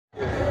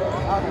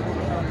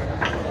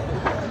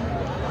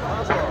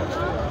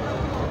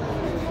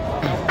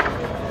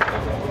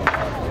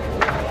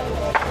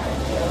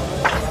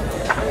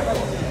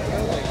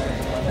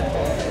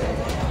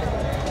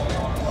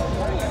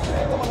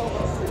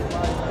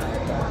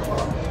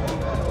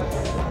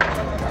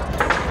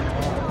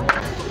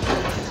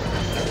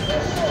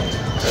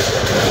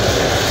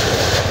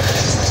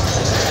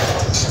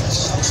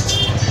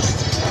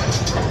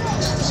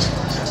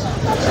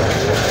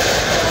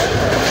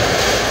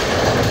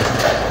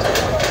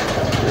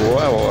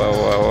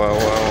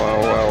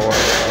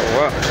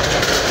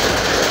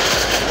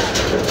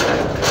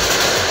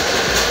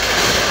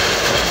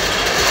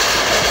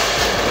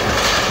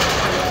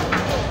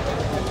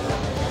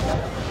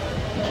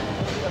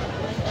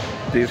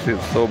This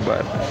is so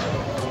bad.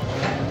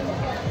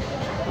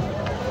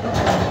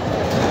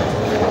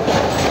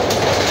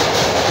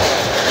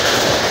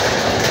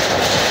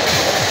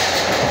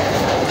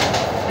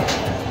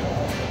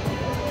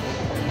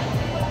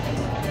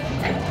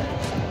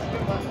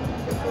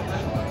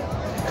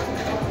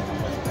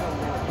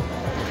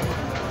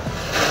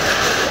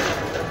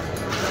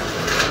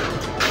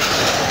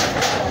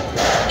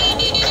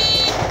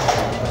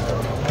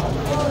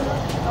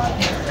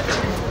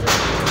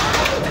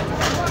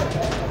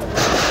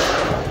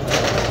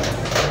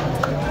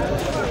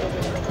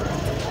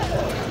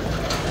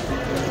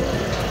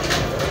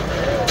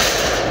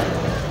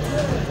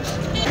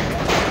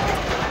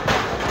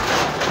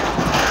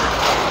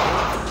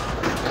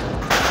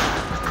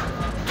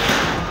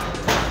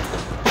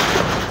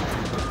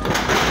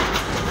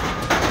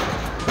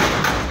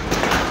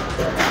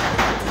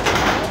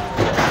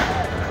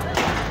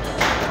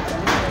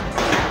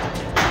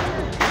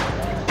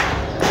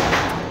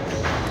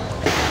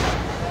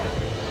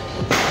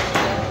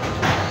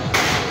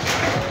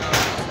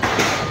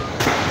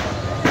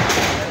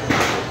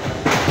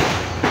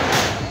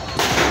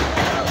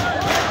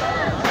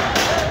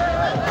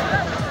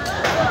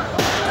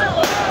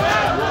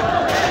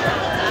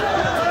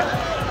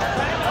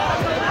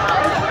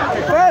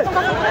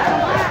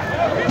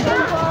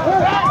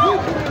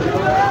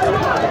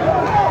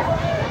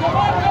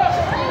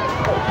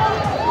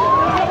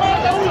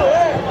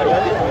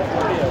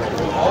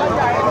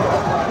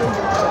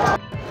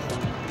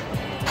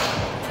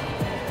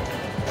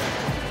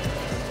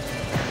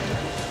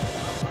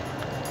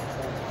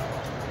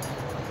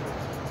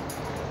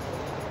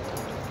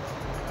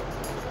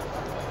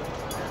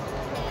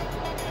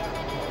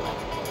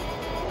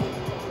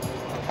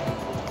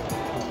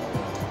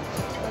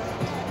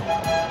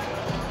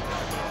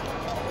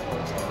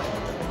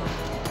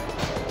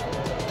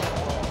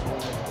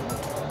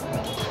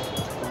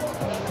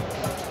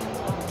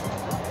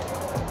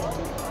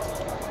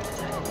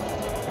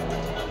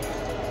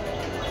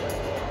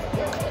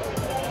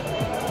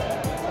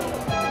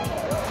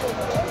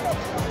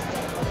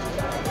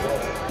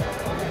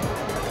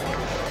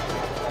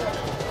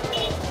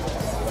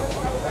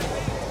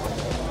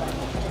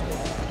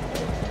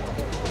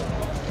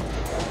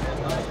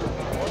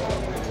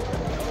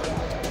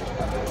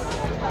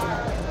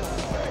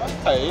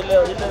 Ile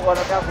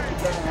wanataka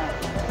kupigana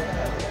na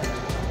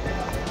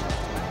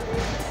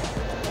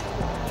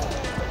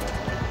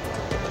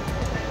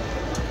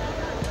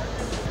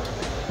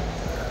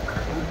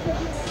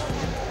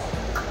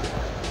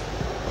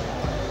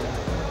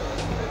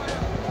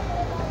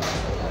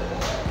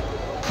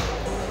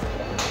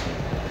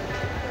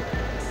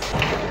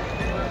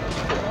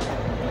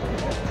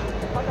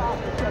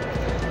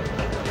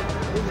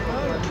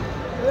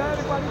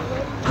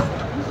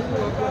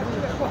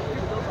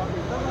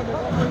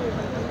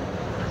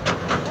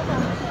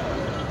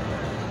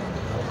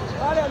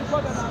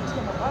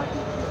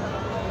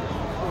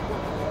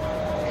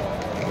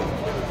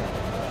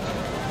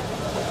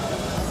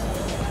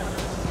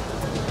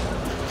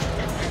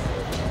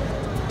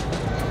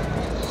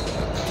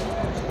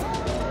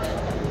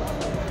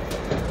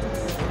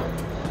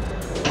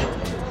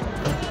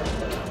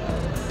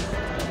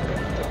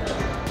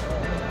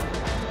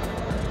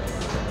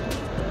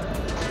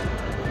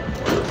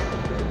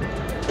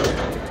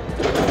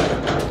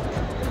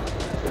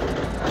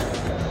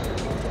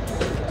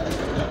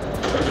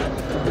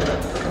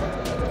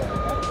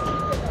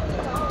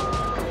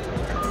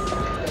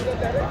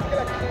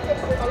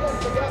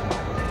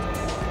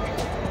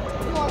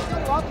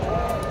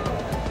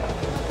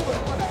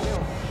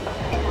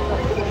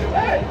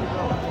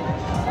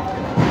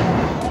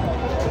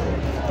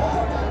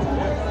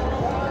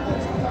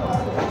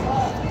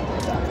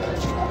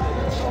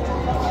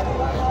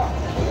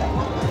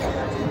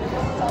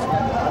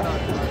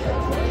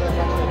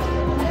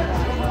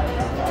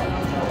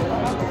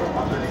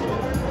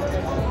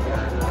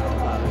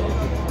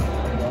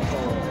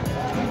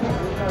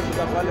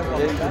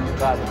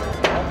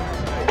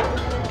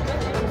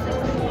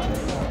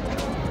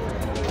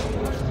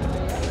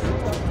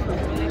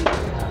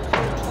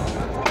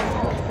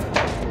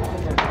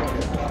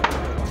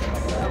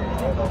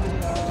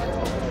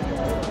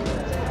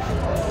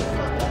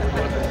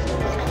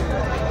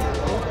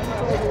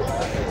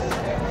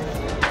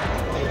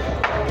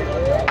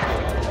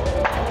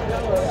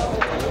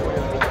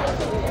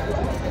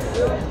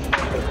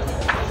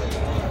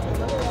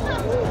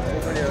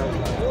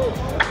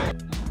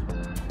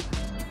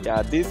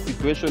this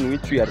situation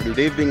which we are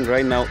living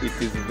right now,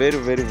 it is very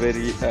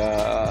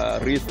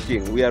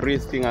risking. We are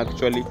risking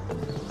actually.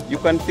 You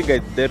can see,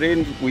 guys, the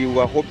rain, we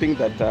were hoping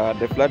that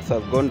the floods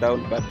have gone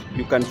down, but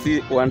you can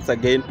see once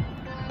again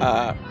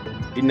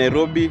in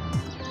Nairobi,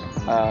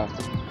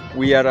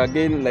 we are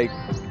again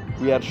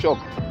we are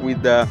shocked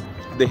with the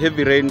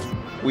heavy rains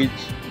which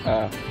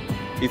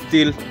is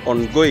still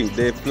ongoing,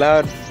 the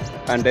floods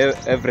and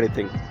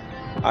everything.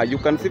 You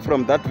can see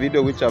from that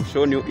video which I've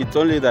shown you, it's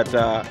only that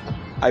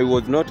I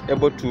was not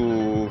able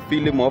to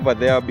film over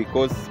there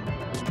because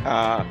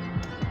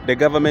the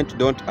government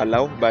don't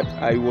allow, but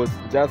I was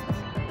just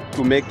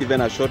to make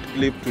even a short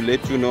clip to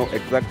let you know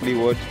exactly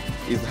what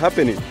is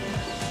happening.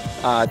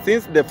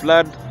 Since the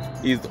flood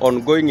is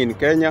ongoing in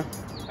Kenya,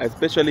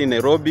 especially in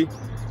Nairobi,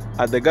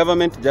 the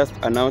government just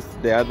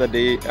announced the other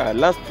day,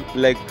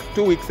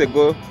 2 weeks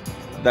ago,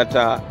 that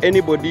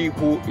anybody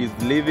who is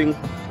living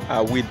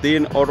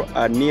within or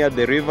near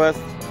the rivers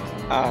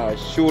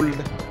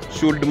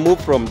should move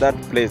from that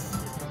place,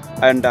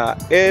 and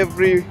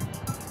every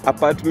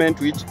apartment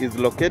which is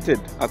located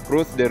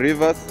across the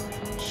rivers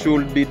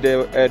should be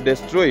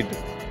destroyed,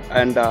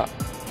 and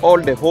all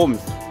the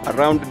homes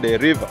around the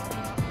river,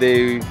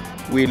 they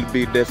will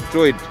be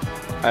destroyed,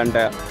 and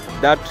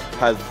that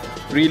has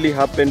really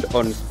happened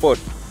on spot.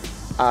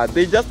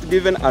 They just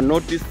given a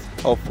notice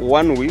of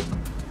 1 week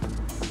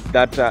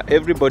that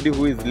everybody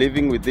who is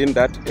living within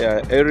that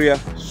area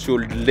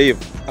should leave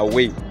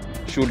away,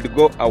 should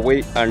go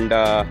away, and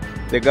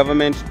the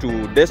government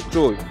to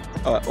destroy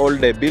all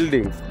the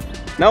buildings.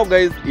 Now,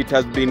 guys, it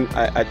has been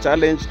a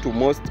challenge to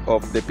most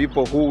of the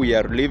people who we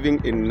are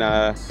living in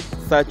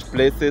such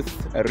places,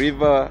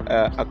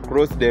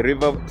 across the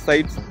river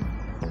sides.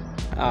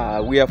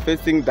 We are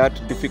facing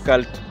that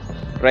difficult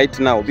right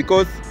now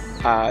because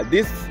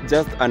this is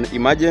just an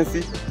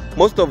emergency.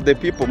 Most of the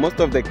people, most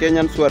of the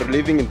Kenyans who are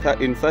living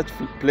in such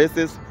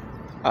places,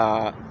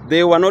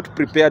 they were not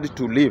prepared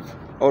to live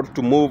or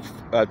to move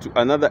to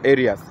another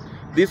areas.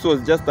 This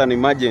was just an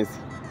emergency.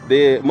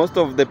 Most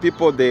of the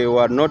people, they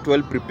were not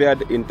well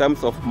prepared in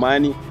terms of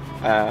money,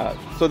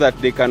 so that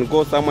they can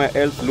go somewhere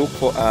else, look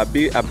for a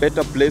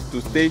better place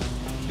to stay.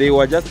 They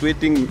were just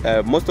waiting.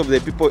 Most of the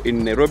people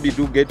in Nairobi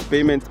do get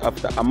payments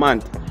after a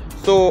month.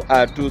 So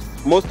to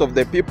most of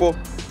the people,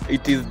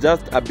 it is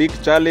just a big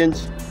challenge.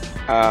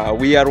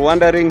 We are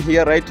wondering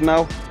here right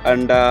now,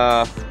 and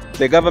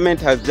the government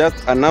has just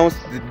announced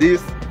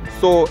this.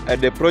 So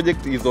the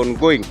project is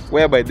ongoing,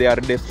 whereby they are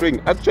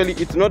destroying. Actually,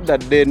 it's not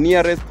that the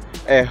nearest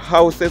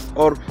houses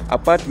or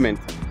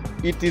apartments.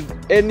 It is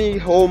any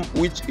home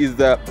which is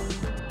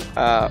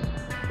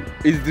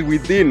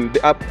within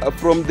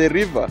from the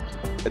river.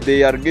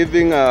 They are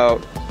giving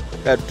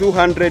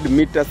 200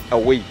 meters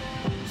away.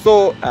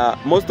 So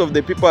most of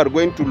the people are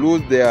going to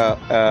lose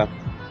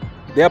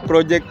their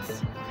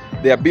projects,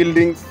 their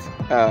buildings,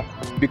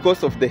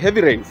 because of the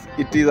heavy rains.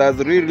 It has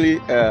really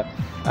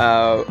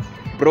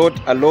brought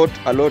a lot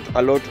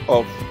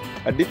of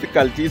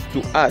difficulties to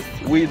us,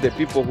 we the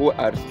people who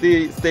are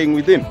staying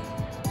within.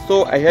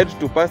 So I had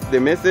to pass the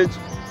message.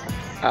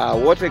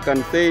 What I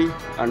can say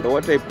and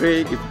what I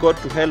pray is God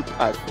to help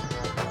us,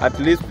 at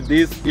least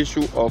this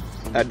issue of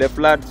the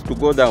floods to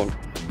go down,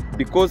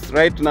 because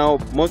right now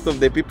most of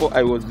the people,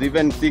 I was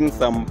even seeing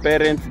some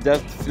parents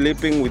just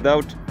sleeping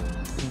without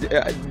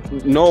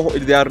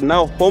they are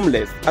now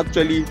homeless.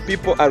 Actually,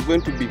 people are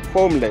going to be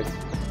homeless.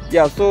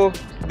 Yeah, so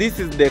this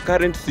is the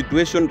current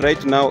situation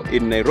right now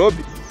in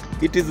Nairobi.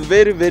 It is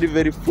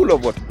very full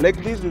of water.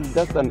 Like, this is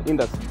just an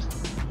industry.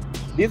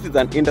 This is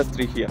an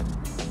industry here.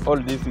 All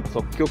this is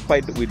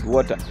occupied with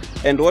water.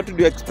 And what do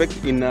you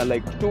expect in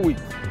like 2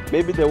 weeks?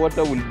 Maybe the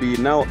water will be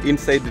now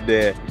inside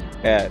the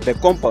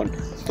compound.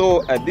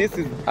 So this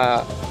is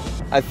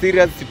a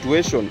serious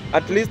situation.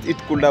 At least it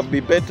could have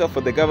been better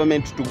for the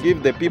government to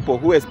give the people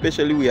who,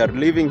 especially we are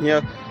living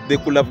here, they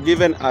could have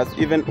given us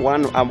even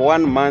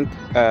one month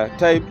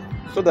time,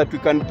 so that we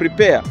can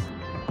prepare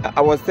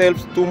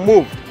ourselves to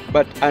move.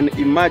 But an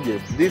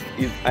emergency, this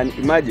is an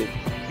emergency.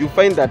 You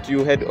find that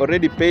you had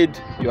already paid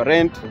your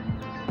rent,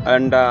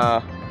 and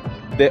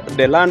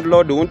the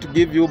landlord won't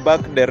give you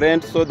back the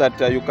rent, so that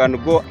you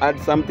can go add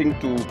something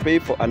to pay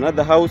for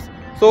another house.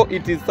 So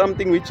it is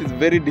something which is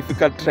very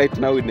difficult right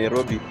now in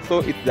Nairobi. So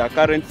it's the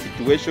current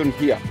situation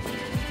here.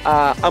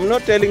 I'm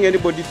not telling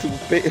anybody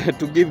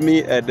to give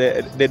me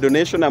the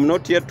donation. I'm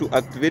not here to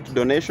activate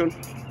donation.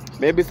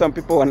 Maybe some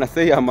people want to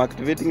say I'm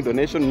activating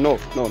donation. No,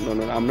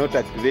 I'm not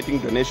activating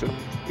donation.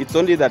 It's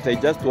only that I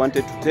just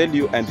wanted to tell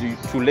you and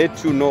to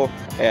let you know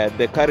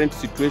the current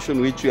situation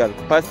which we are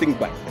passing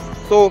by.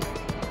 So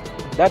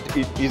that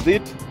is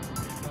it.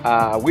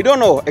 We don't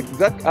know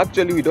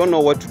actually we don't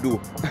know what to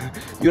do.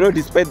 You know,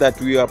 despite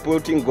that we are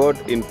putting God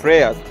in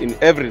prayers in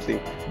everything.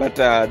 But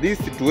this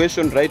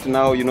situation right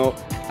now, you know,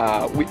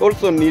 we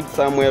also need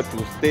somewhere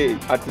to stay,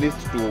 at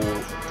least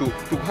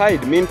to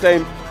hide.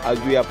 Meantime, as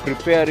we are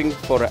preparing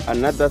for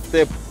another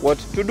step, what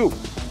to do.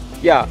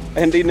 Yeah,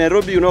 and in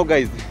Nairobi, you know,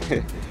 guys,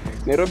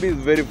 Nairobi is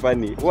very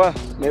funny. Wow,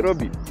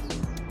 Nairobi,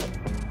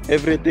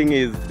 everything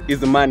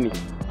is money.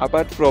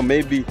 Apart from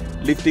maybe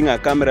lifting a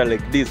camera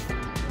like this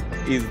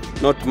is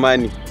not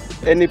money.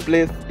 Any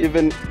place,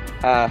 even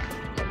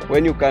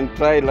when you can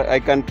try, like I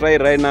can try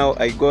right now,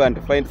 I go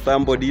and find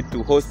somebody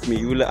to host me,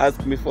 you will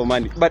ask me for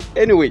money. But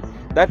anyway,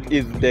 that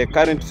is the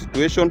current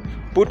situation.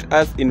 Put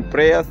us in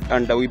prayers,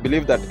 and we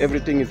believe that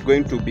everything is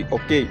going to be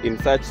okay in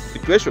such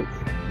situation.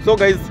 So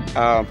guys,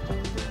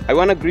 I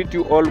want to greet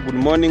you all. Good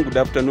morning, good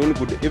afternoon,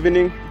 good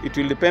evening. It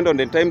will depend on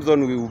the time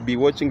zone we will be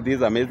watching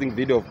this amazing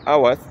video of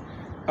ours.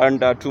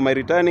 And to my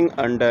returning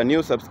and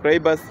new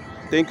subscribers,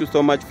 thank you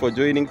so much for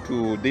joining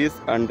to this,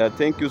 and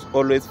thank you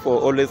always for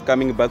always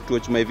coming back to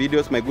watch my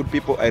videos, my good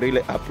people. I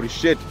really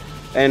appreciate.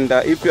 And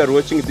if you are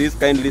watching this,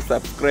 kindly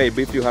subscribe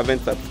if you haven't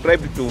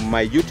subscribed to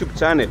my YouTube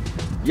channel.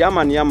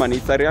 Yaman,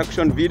 it's a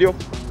reaction video.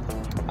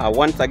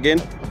 Once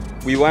again,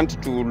 we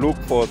want to look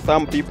for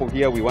some people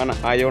here we want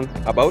to iron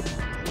about.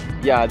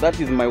 Yeah, that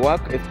is my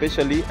work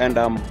especially, and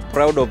I'm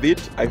proud of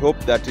it. I hope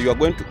that you are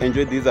going to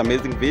enjoy this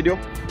amazing video,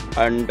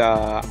 and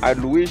I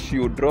wish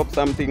you drop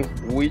something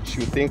which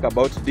you think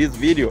about this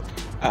video,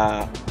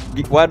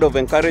 word of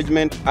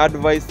encouragement,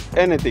 advice,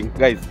 anything,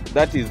 guys.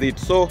 That is it.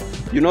 So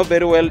you know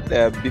very well,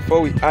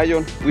 before we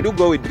iron, we do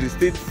go with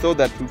receipts, so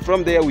that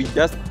from there we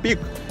just pick.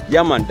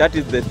 Yeah man, that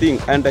is the thing.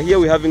 And here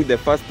we're having the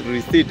first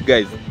receipt,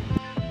 guys.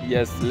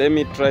 Yes, let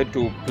me try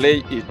to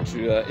play it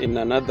in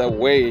another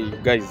way,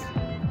 guys.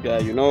 Yeah,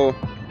 you know,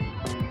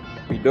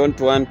 we don't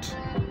want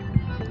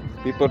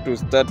people to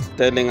start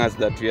telling us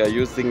that we are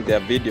using their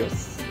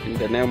videos in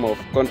the name of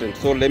content.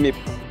 So let me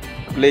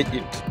play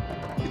it.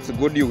 It's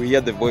good you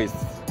hear the voice.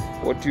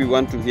 What you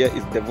want to hear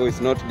is the voice,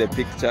 not the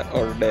picture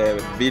or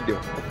the video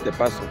of the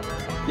person.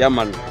 Yeah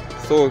man,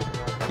 so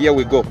here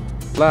we go.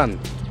 Learn,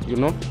 you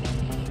know,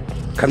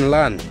 can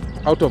learn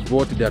out of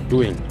what they are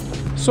doing.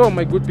 So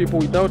my good people,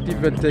 without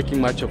even taking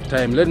much of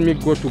time, let me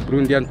go to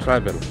Burundian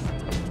travel.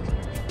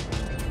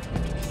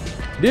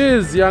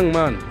 This young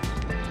man,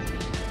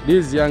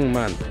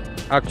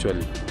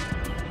 actually,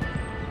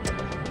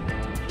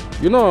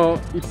 you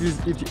know,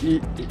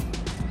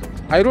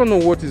 I don't know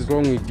what is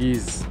wrong with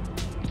this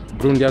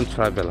Burundian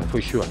traveler,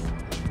 for sure.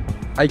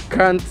 I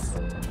can't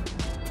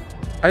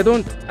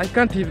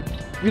even,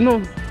 you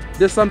know,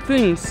 there's some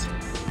things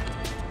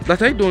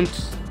that I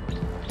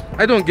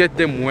don't get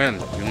them well,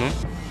 you know,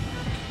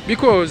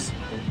 because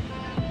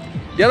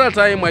the other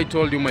time I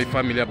told you my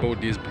family about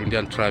this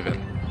Burundian travel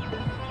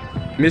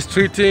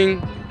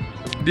mistreating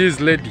this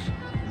lady,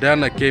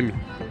 Diana Kemi,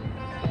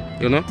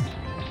 you know,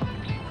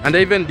 and I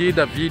even did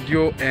a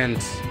video,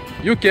 and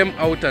you came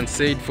out and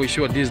said for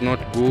sure this is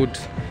not good,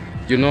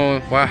 you know,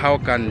 how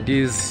can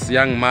this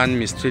young man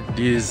mistreat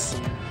this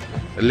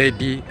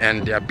lady,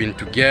 and they have been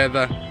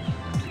together.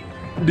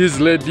 This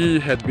lady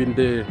had been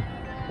the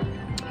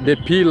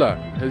pillar,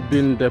 has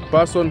been the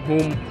person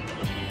whom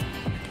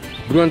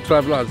Burundian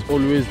traveler has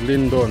always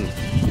leaned on,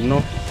 you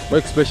know,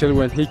 especially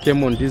when he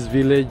came on this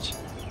village.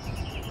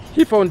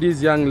 He found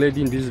this young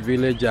lady in this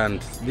village,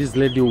 and this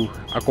lady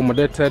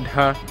accommodated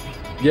her,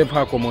 gave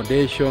her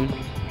accommodation,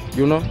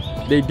 you know.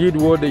 They did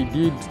what they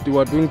did, they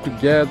were doing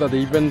together. They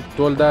even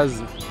told us,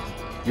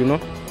 you know.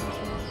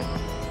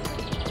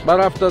 But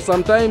after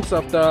sometimes,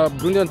 after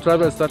Burundian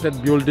travel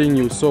started building,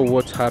 you saw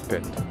what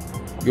happened,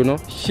 you know.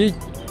 He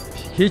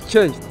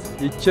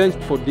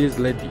changed for this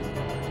lady,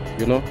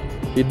 you know.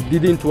 He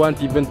didn't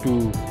want even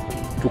to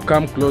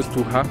come close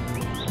to her,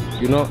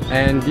 you know,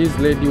 and this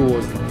lady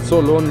was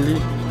so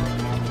lonely.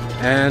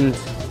 And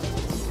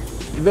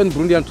even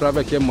Burundian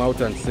traveler came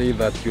out and said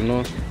that, you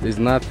know, there's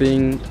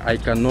nothing, I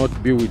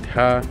cannot be with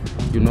her,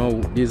 you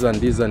know, this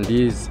and this and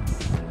this.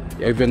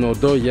 Even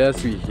although,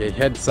 yes, we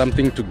had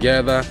something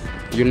together,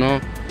 you know,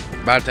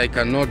 but I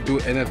cannot do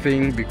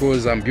anything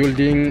because I'm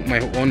building my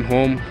own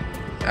home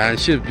and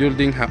she's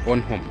building her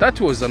own home.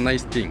 That was a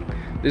nice thing.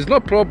 There's no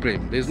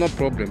problem.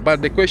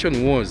 But the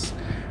question was,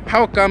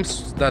 how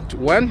comes that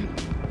when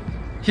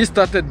he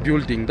started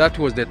building, that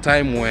was the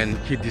time when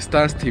he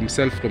distanced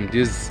himself from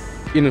this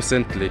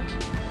innocent lady?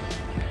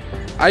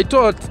 I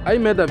thought I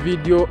made a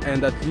video,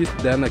 and at least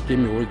Diana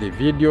came with the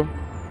video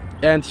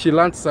and she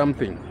learned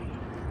something.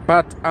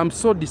 But I'm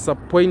so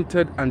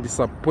disappointed and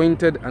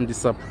disappointed and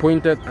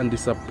disappointed and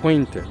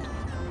disappointed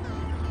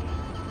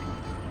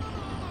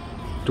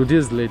to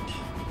this lady.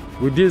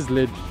 With this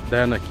lady,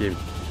 Diana came.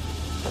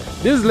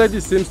 This lady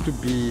seems to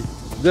be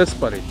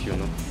desperate, you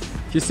know.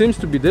 She seems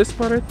to be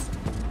desperate.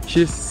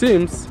 She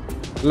seems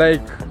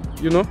like,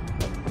 you know,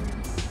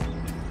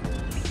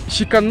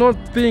 she cannot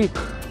think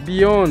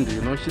beyond,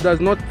 you know. She does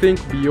not think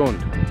beyond.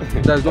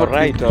 Does not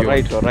think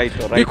beyond. All right.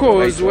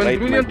 Because when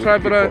Burundian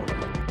traveler,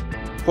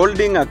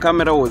 holding a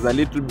camera was a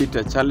little bit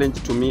a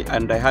challenge to me,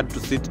 and I had to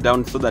sit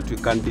down so that we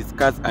can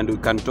discuss and we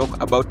can talk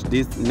about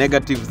this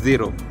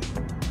 -0.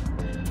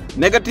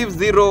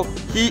 -0,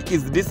 he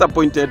is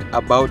disappointed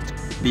about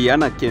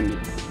Diana Kemi,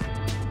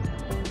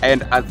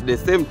 and at the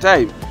same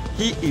time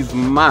he is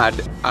mad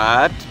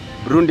at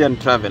Burundian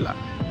traveler.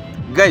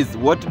 Guys,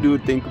 what do you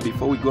think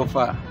before we go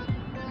far?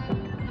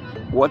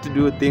 What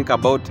do you think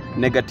about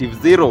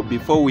 -0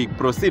 before we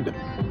proceed?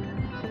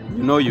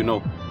 You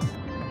know.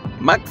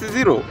 Max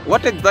Zero,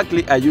 what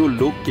exactly are you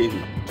looking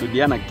to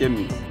Diana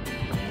Kemi?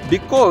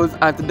 Because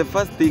at the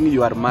first thing,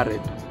 you are married.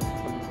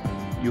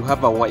 You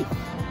have a wife.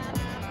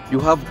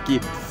 You have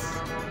kids.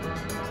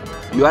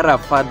 You are a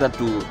father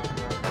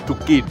to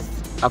kids.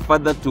 A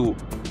father to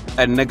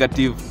a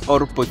negative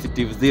or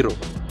positive zero.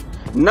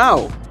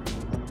 Now,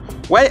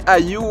 why are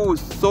you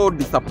so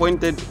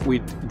disappointed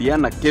with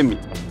Diana Kemi?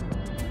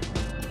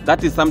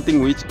 That is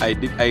something which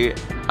I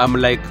am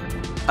like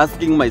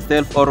asking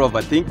myself or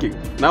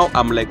overthinking. Now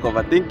I'm like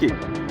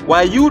overthinking.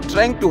 Why are you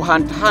trying to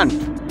hunt?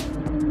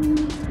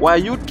 Why are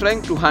you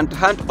trying to hunt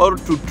or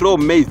to throw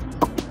maize?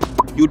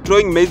 You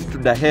throwing maize to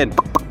the hen.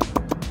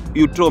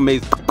 You throw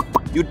maize.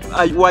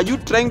 Why are you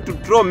trying to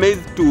throw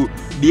maize to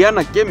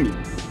Diana Kemi?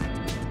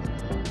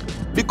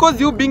 Because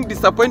you being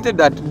disappointed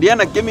that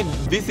Diana Kemi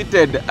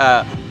visited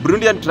a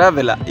Burundian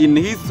traveler in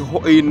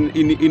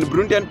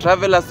Burundian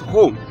traveler's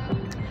home,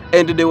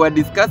 and they were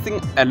discussing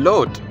a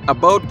lot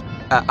about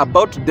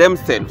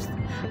themselves,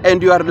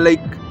 and you are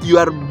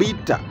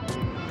bitter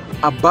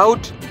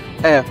about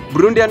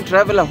Burundian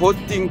traveler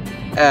hosting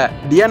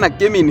Diana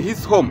Kemi in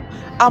his home.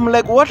 I'm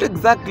like, what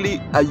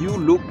exactly are you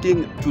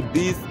looking to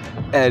these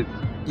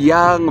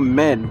young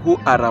men who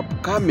are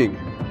upcoming?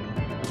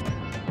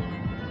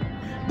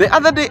 The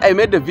other day I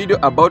made a video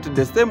about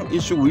the same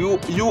issue,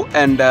 you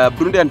and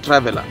Burundian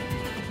traveler,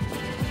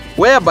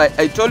 whereby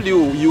I told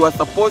you are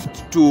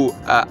supposed to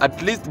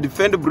at least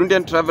defend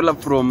Burundian traveler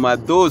from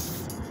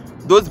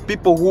those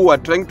people who are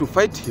trying to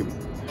fight him.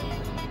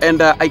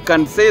 And I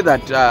can say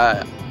that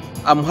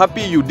I'm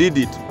happy you did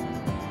it.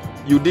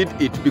 You did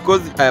it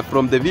because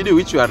from the video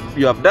which you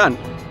have done,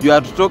 you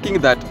are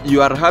talking that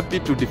you are happy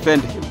to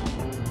defend him.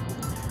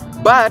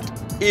 But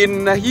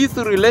in his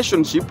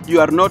relationship, you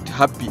are not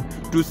happy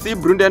to see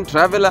Burundian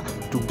traveler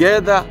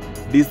together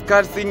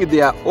discussing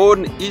their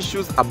own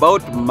issues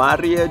about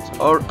marriage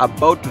or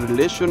about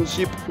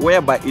relationship,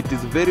 whereby it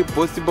is very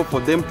possible for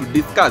them to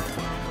discuss.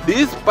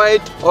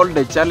 Despite all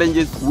the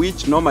challenges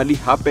which normally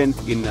happen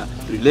in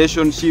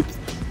relationships,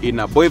 in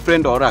a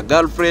boyfriend or a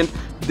girlfriend,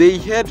 they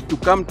had to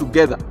come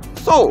together.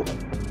 So,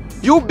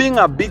 you being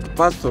a big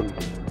person,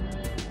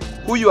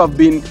 who you have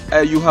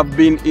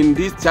been in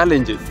these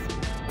challenges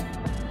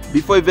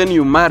before even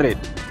you married,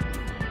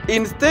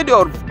 instead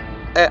of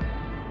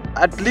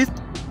at least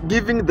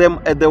giving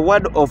them the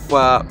word of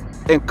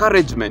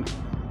encouragement,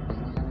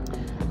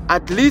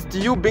 at least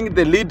you being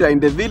the leader in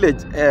the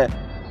village,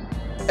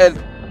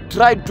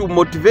 try to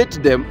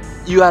motivate them,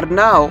 you are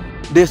now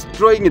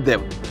destroying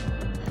them.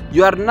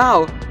 You are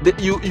now,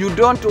 you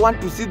don't want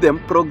to see them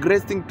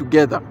progressing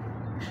together.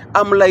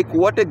 I'm like,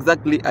 what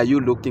exactly are you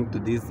looking to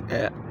this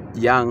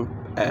young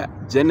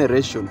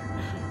generation?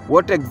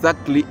 What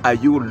exactly are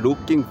you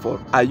looking for?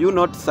 Are you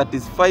not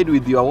satisfied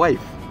with your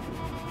wife?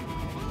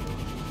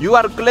 You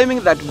are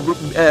claiming that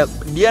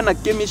Diana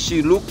Kemi,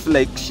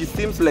 she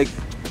seems like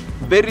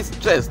very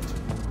stressed.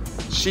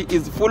 She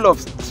is full of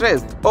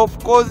stress. Of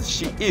course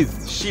she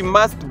is. She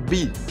must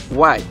be.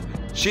 Why?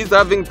 She's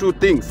having two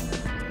things.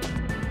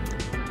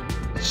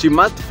 She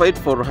must fight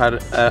for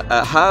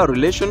her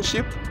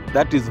relationship.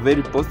 That is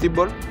very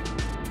possible.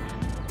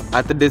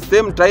 At the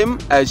same time,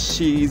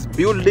 she is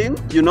building,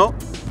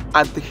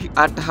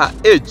 at her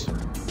age,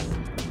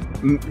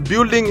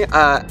 building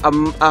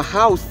a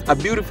house, a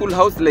beautiful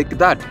house like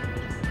that.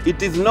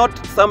 It is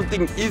not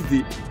something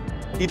easy.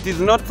 It is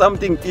not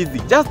something easy.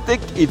 Just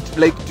take it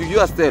like to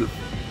yourself.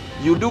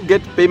 You do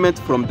get payments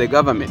from the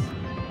government.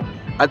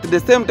 At the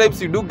same time,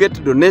 you do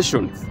get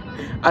donations.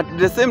 At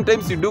the same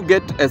time, you do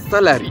get a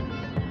salary.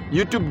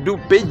 YouTube do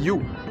pay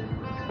you.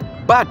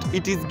 But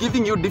it is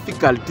giving you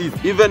difficulties.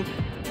 Even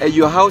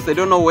your house, I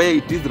don't know where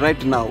it is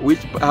right now,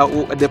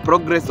 the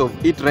progress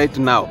of it right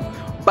now.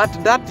 But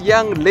that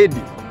young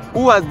lady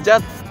who has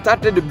just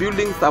started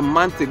building some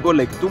months ago,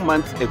 like 2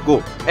 months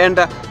ago, and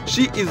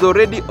she is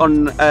already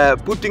on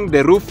putting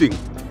the roofing,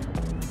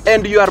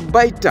 and you are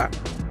bitter.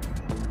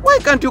 Why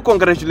can't you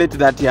congratulate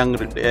that young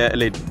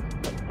lady?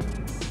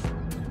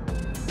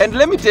 And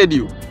let me tell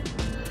you,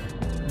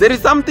 there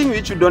is something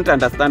which you don't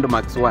understand,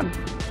 Max One.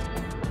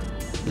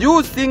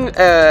 You seeing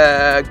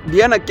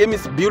Diana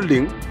Kemi's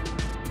building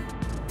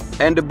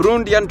and the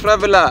Burundian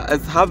traveler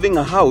is having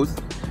a house,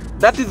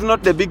 that is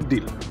not the big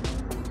deal.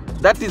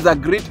 That is a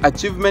great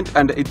achievement,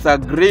 and it's a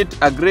great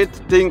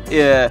thing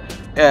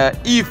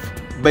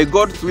if by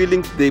God's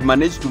willing they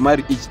manage to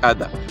marry each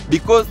other,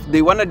 because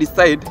they want to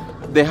decide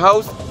the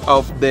house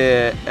of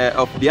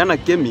Diana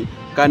Kemi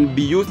can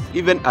be used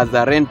even as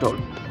a rental,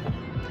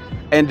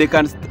 and they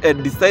can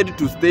decide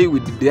to stay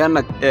with Diana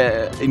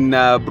in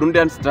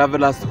Burundian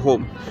traveler's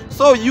home.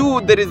 So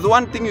there is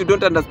one thing you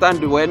don't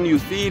understand when you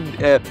see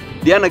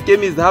Diana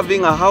Kemi is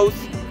having a house,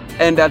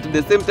 and at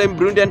the same time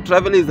Burundian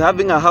traveler is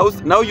having a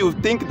house. Now you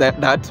think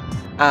that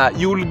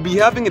you will be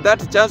having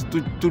that chance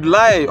to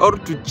lie or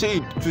to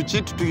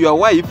cheat to your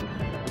wife,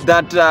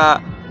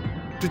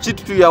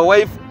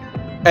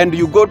 and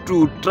you go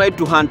to try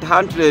to hunt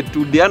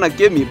to Diana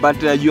Kemi,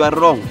 but you are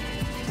wrong.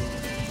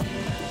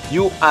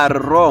 You are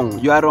wrong.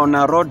 You are on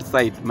a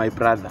roadside, my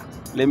brother.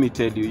 let me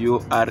tell you,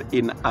 you are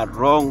in a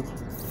wrong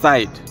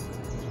side.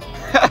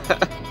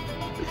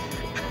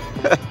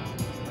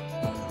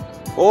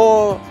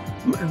 Oh,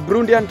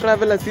 Burundian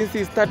traveler, since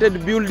he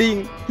started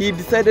building, he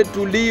decided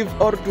to leave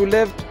or to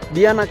left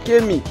Diana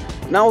Kemi.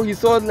 Now he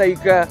saw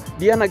like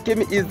Diana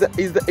Kemi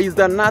is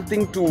a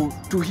nothing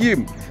to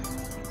him.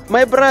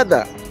 My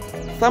brother,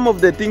 some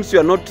of the things you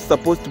are not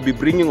supposed to be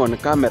bringing on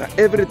camera.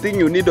 Everything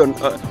you need on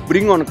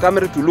bring on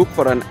camera to look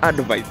for an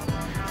advice.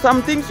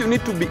 Some things you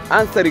need to be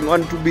answering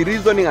on, to be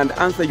reasoning and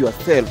answer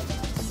yourself.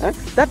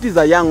 That is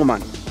a young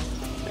man.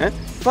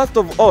 First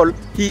of all,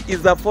 he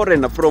is a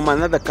foreigner from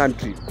another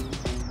country.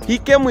 He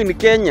came in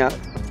Kenya.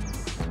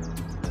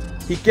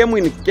 He came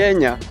in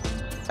Kenya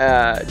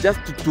just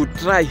to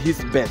try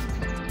his best.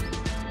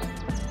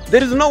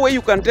 There is no way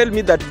you can tell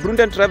me that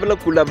Burundian traveler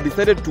could have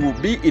decided to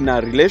be in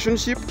a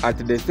relationship at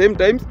the same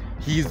time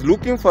he is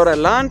looking for a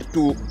land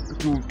to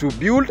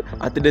build,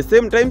 at the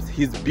same time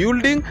he's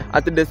building,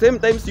 at the same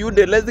time you,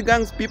 the lazy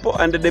gangs people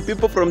and the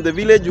people from the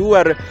village who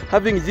are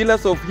having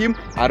jealous of him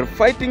are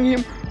fighting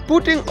him.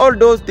 Putting all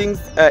those things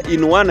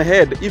in one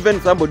head,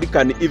 even somebody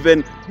can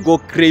even go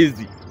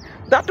crazy.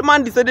 That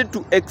man decided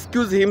to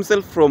excuse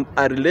himself from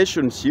a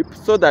relationship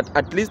so that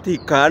at least he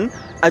can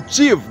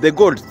achieve the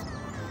goals.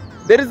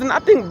 There is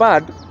nothing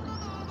bad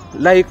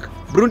like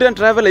Burundian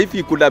traveler if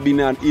he could have been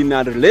in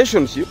a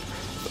relationship.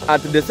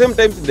 At the same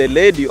time, the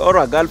lady or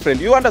a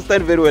girlfriend, you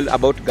understand very well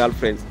about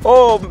girlfriends.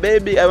 Oh,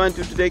 baby, I want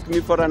you to take me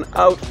for an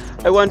out.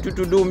 I want you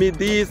to do me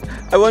this.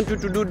 I want you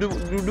to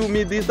do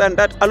me this and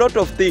that. A lot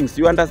of things.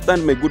 You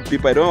understand, my good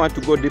people. I don't want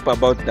to go deep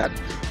about that.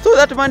 So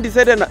that man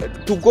decided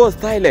to go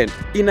silent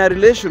in a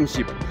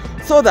relationship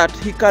so that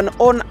he can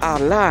own a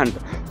land,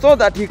 so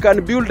that he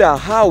can build a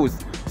house,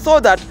 so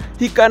that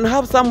he can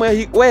have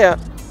somewhere where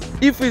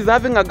if he's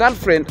having a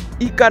girlfriend,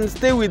 he can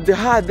stay with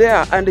her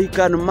there and he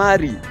can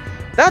marry.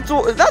 That's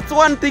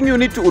one thing you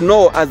need to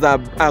know as a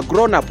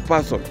grown-up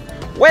person.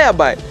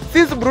 Whereby,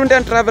 since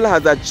Burundian traveler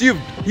has achieved,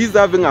 he's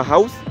having a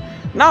house,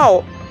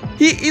 now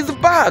he is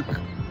back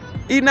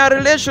in a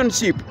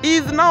relationship. He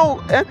is now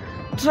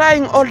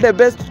trying all the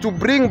best to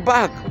bring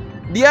back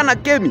Diana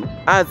Kemi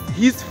as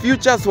his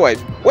future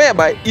wife,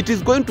 whereby it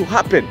is going to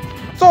happen.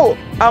 So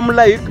I'm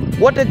like,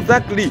 what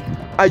exactly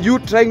are you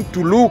trying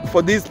to look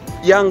for these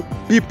young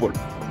people?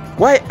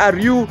 Why are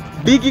you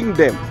digging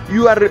them?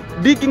 You are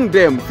digging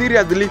them,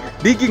 seriously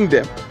digging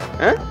them.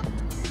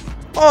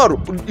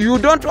 Or you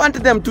don't want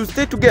them to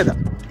stay together.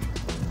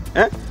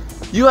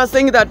 You are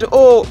saying that,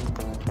 oh,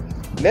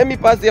 let me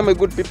pass here, my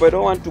good people, I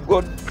don't want to go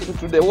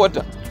into the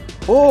water.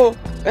 Oh,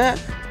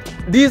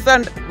 this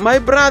and my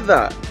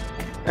brother,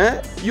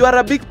 you are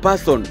a big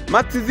person,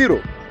 Max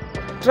Zero.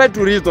 Try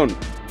to reason.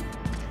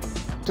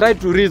 Try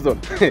to reason.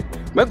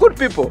 My good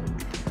people,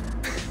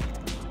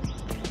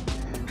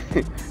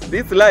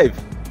 this life,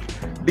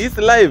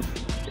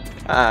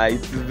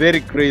 it's very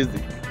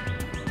crazy.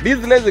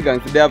 These lazy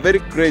gangs, they are very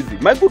crazy.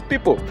 My good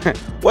people,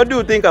 what do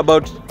you think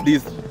about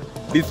these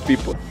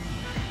people?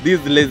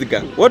 These lazy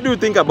gangs. What do you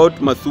think about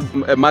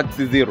Max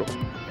Zero?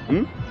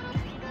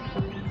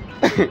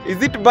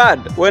 Is it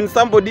bad when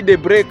somebody they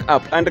break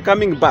up and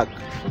coming back?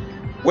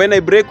 When I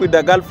break with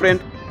a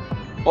girlfriend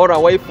or a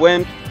wife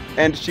went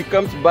and she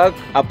comes back,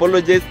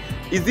 apologizes,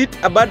 is it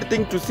a bad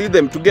thing to see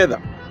them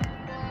together?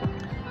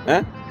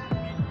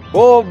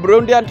 Oh,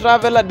 Burundian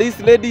traveler, this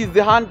lady is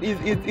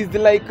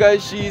like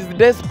she is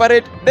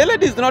desperate. The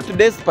lady is not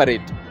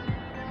desperate.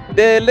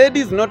 The lady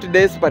is not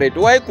desperate.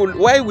 Why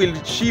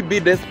will she be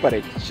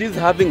desperate? She's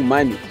having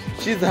money.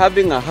 She's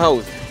having a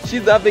house.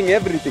 She's having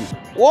everything.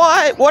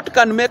 Why? What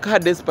can make her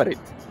desperate?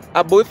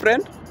 A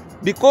boyfriend?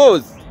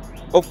 Because,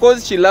 of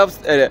course, she loves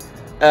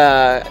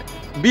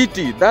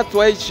BT. That's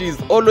why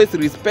she's always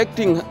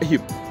respecting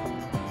him.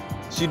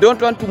 She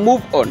don't want to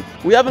move on.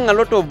 We're having a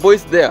lot of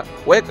boys there.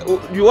 Why,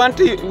 you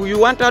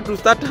want her to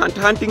start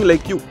hunting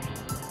like you?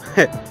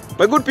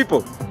 My good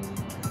people,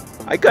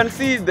 I can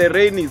see the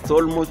rain is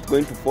almost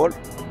going to fall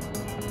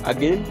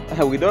again.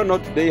 We don't know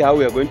today how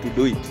we are going to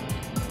do it.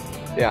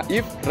 Yeah,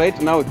 if right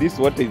now this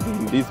water is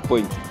in this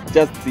point,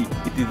 just see,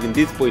 it is in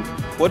this point.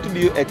 What do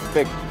you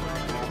expect?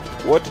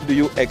 What do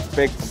you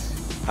expect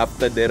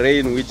after the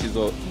rain, which is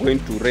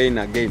going to rain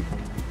again?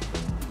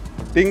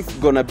 Things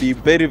gonna be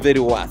very, very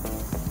worse.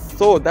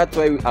 So that's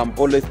why I'm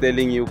always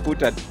telling you,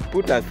 put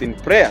us in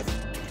prayers.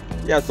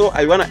 Yeah, so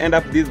I want to end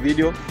up this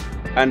video,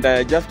 and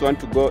I just want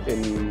to go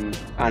in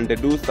and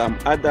do some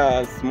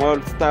other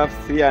small stuff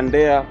here and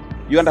there.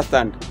 You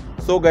understand?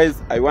 So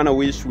guys, I want to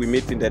wish we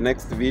meet in the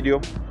next video.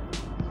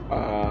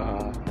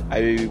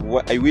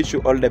 I wish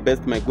you all the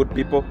best, my good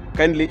people.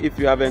 Kindly, if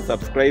you haven't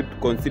subscribed,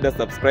 consider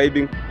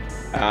subscribing,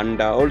 and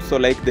also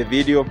like the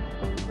video.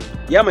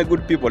 Yeah, my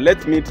good people,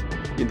 let's meet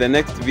in the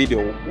next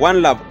video.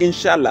 One love,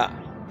 inshallah.